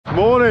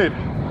Morning.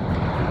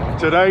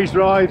 Today's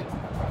ride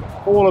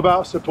all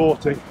about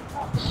supporting.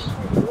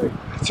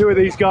 Two of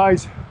these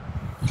guys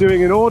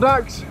doing an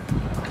Audax,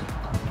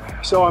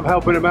 so I'm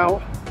helping them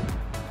out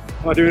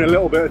by doing a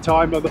little bit of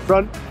time on the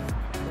front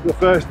for the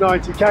first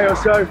 90k or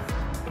so.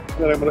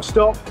 Then I'm going to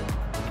stop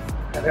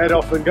and head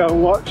off and go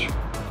and watch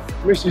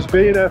Mrs.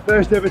 B in her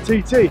first ever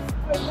TT.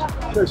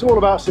 So it's all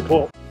about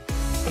support.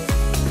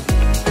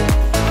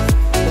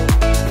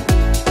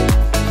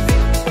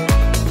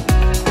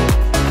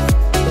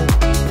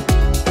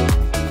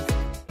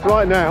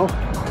 Right now,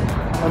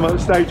 I'm at the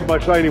stage of my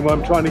training where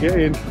I'm trying to get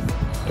in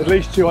at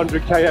least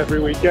 200k every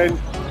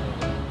weekend.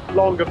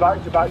 Longer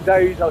back-to-back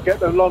days, I'll get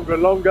them longer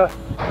and longer,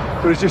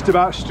 but it's just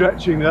about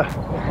stretching the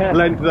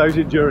length of those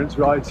endurance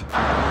rides.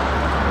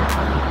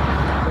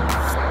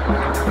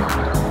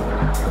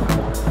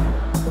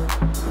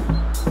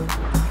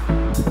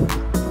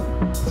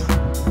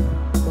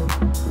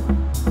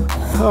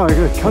 Oh, I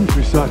got a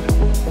countryside.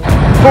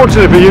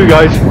 Fortunately for you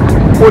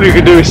guys, all you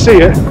can do is see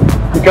it,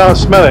 you can't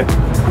smell it.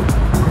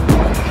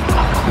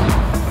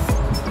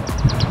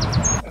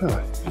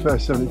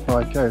 First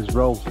 75k is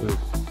rolled through.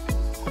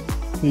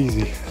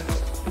 Easy.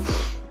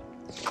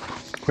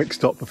 Quick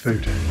stop for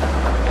food.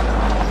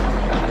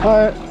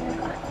 Hi.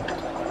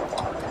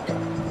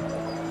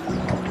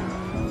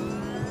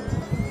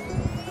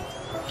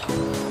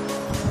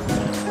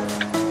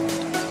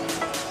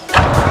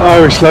 I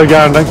always slow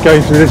down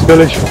going through this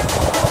village.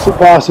 St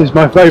Barts is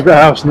my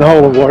favourite house in the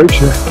whole of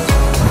Warwickshire.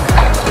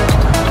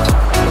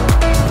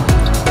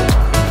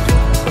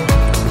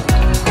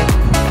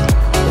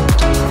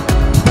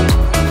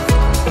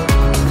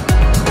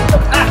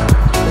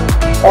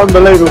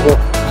 Unbelievable.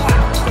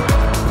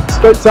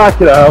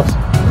 Spectacular house.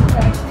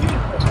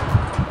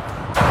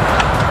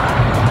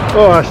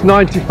 Oh, that's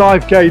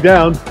 95k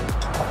down.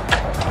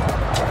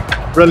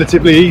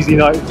 Relatively easy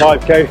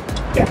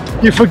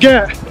 95k. You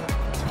forget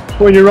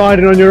when you're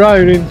riding on your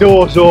own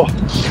indoors or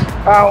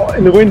out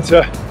in the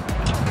winter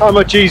how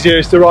much easier it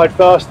is to ride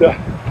faster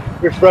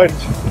with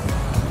friends.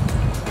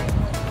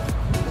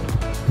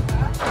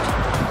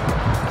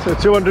 So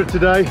 200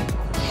 today.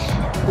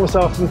 What's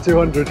after the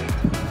 200?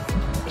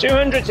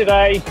 200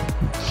 today,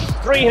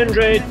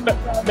 300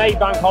 May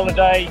bank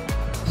holiday,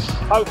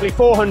 hopefully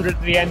 400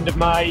 at the end of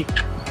May,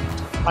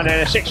 and then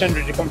a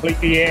 600 to complete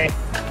the year.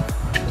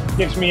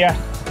 Gives me a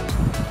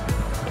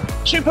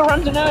super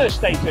randonneur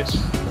status.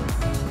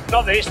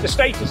 Not that it's the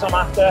status I'm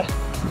after,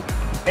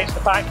 it's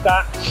the fact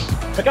that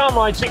if I can't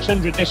ride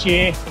 600 this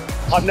year,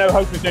 I've no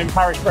hope of doing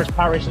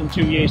Paris in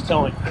 2 years'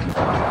 time.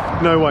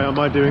 No way am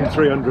I doing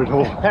 300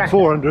 or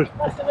 400,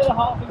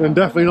 and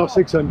definitely not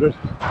 600.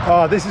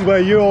 Ah, this is where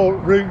your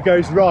route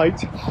goes right,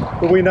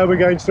 but we know we're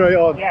going straight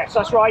on. Yes,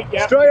 that's right,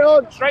 yeah. Straight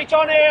on! Straight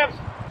on here!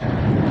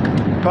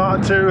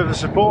 Part 2 of the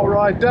support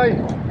ride day.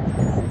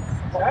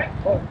 Okay.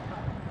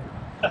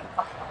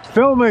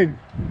 Filming!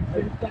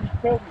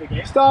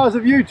 Stars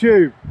of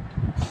YouTube!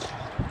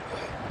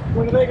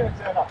 When are they going to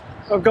turn up?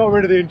 I've got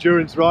rid of the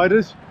endurance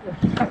riders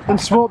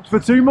and swapped for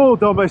 2 more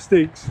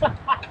domestiques.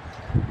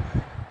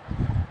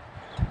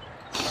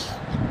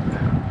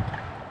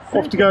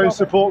 Off to go and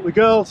support the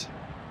girls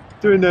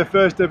doing their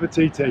first ever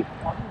TT.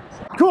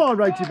 Come on,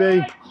 Rachie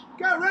B.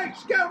 Go,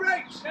 Rach! Go,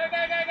 Rach! Go!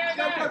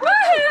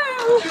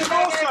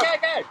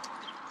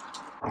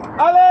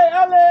 Allez,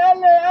 allez,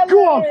 allez, allez!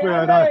 Go on,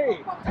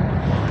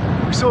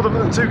 Fiona. We saw them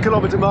at the 2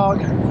 kilometre mark,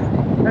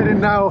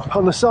 heading now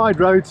on the side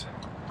roads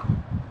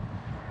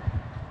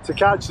to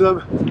catch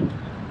them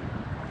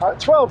at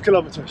 12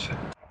 kilometres.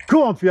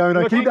 Go on,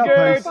 Fiona, keep that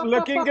pace.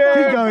 Looking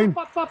good! Keep going.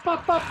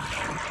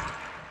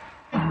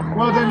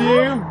 Well done,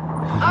 you.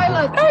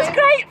 It was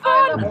great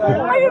fun.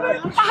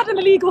 I had an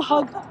illegal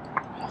hug.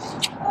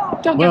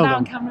 Don't get that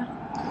on camera.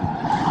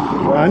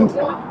 And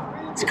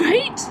It's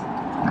great.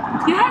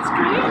 Yeah, it's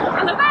great.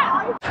 I love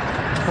it.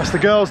 that's the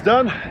girls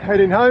done,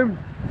 heading home.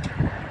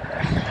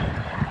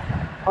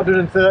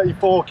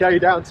 134k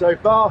down so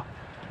far.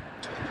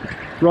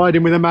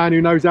 Riding with a man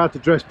who knows how to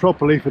dress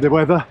properly for the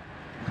weather.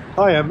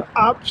 I am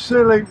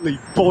absolutely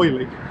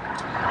boiling.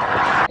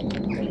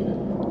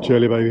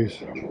 Cheerly babies.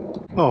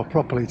 Oh,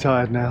 properly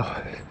tired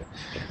now.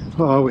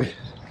 What are we?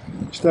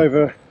 Just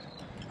over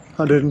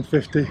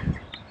 150.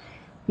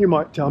 You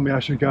might tell me I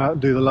should go out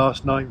and do the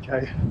last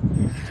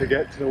 9k to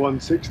get to the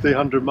 160,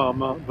 100 mile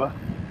mark, but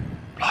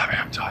blimey,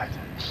 I'm tired.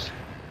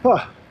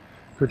 Oh,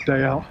 good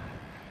day out.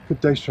 Good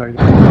day's training.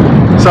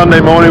 Sunday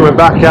morning, we're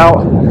back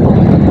out.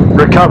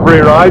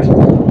 Recovery ride.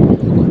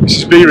 This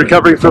is me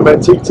recovering from my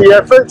TT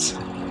efforts.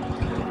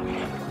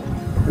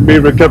 And me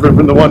recovering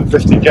from the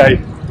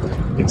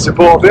 150k in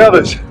support of the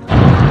others.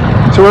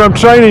 So when I'm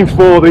training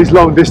for these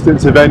long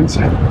distance events,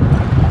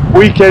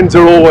 weekends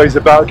are always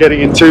about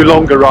getting in 2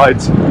 longer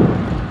rides.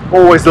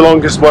 Always the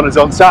longest one is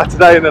on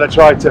Saturday, and then I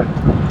try to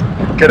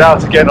get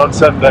out again on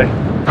Sunday.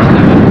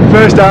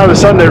 First hour of the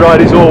Sunday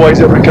ride is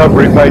always at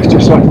recovery pace,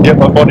 just so I can get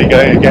my body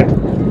going again.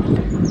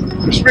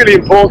 It's really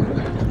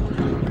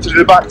important to do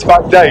the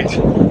back-to-back days.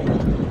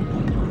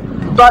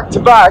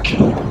 Back-to-back,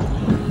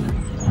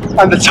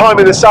 and the time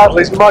in the saddle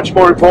is much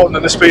more important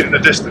than the speed and the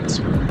distance.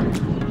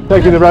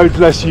 Taking the roads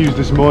less used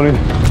this morning,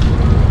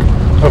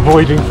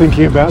 avoiding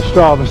thinking about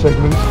Strava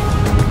segments.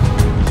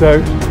 So,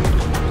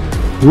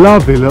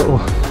 lovely little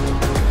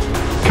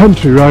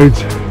country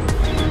roads,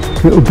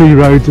 little B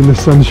roads in the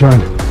sunshine.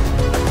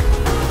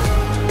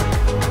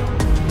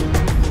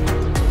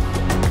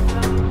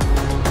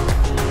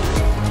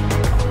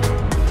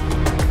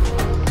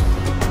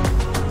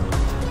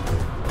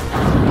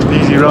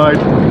 Easy ride,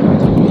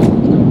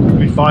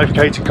 only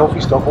 5k to coffee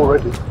stop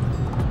already.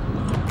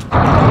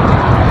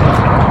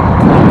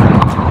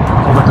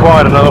 I've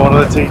acquired another one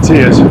of the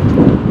TTers.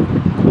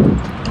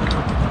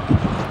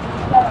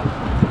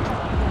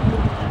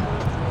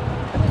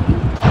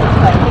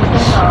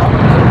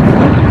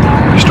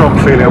 Strong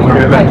feeling I'm going to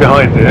get left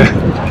behind here.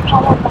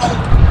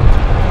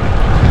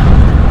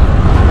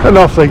 And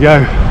off they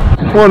go.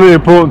 One of the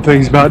important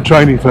things about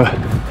training for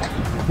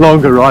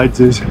longer rides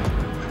is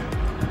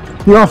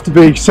you have to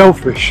be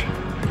selfish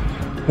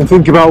and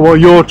think about what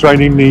your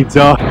training needs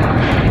are.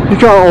 You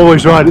can't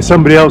always ride at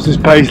somebody else's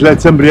pace,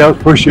 let somebody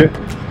else push it.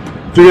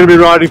 If you're going to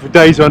be riding for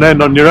days on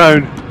end on your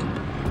own,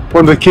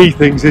 one of the key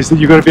things is that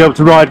you've got to be able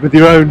to ride with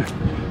your own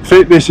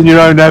fitness and your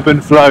own ebb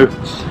and flow.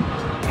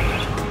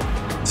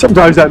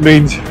 Sometimes that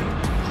means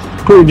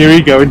putting your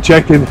ego in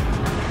check and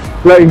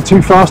letting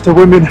two faster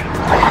women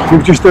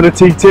who've just done a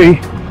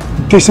TT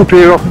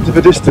disappear off into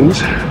the distance.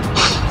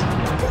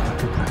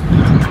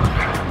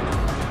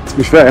 To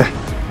be fair,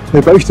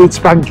 they both did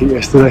spank it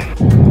yesterday.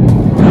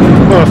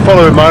 Well,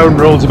 following my own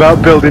rules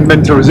about building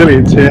mental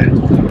resilience here,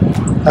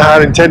 I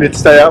had intended to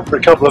stay out for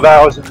a couple of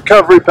hours at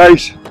recovery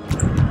pace,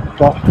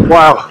 but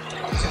wow,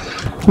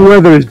 the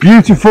weather is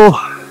beautiful,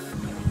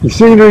 the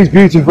scenery is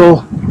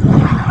beautiful.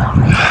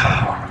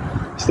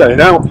 Staying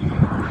out.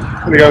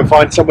 I'm going to go and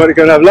find somewhere to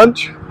go and have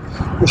lunch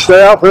and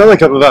stay out for another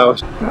couple of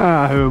hours.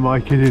 Ah, who am I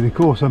kidding? Of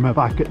course I'm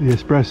back at the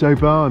espresso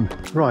barn.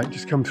 Right,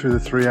 just come through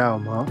the 3 hour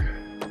mark.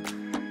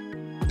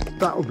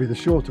 That will be the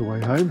shorter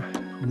way home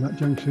from that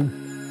junction.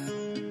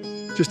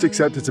 Just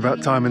accept it's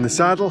about time in the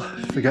saddle,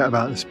 forget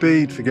about the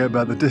speed, forget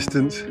about the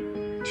distance,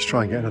 just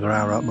try and get another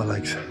hour up my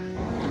legs.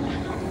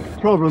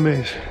 Problem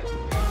is,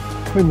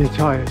 when you're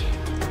tired,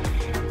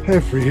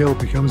 every hill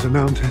becomes a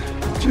mountain.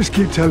 Just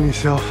keep telling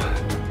yourself,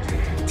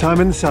 time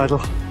in the saddle,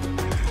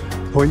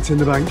 points in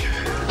the bank.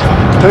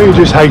 Don't you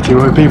just hate it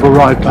when people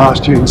ride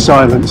past you in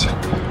silence,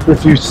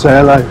 refuse to say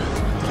hello,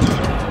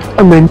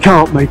 and then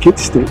can't make it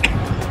stick?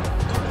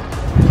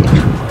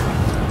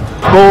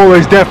 Oh,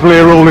 there's definitely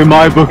a rule in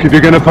my book: if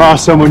you're going to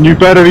pass someone, you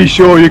better be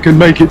sure you can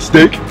make it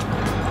stick.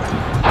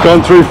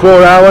 Gone through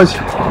 4 hours,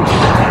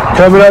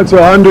 coming up to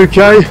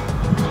 100k.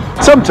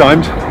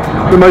 Sometimes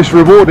the most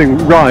rewarding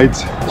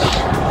rides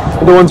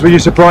are the ones where you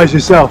surprise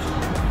yourself,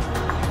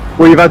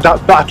 where you've had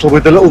that battle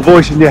with the little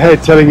voice in your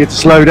head telling you to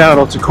slow down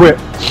or to quit.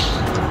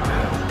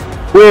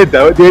 Weird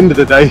though, at the end of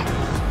the day,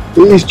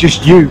 it is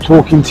just you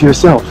talking to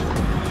yourself.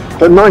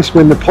 But nice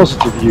when the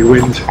positive you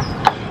wins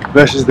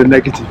versus the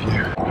negative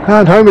you.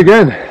 And home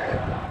again.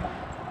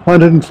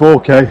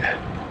 104k,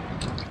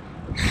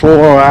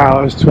 4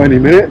 hours 20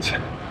 minutes,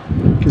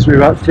 gives me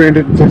about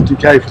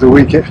 350k for the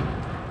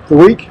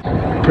week.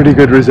 Pretty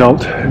good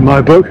result in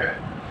my book.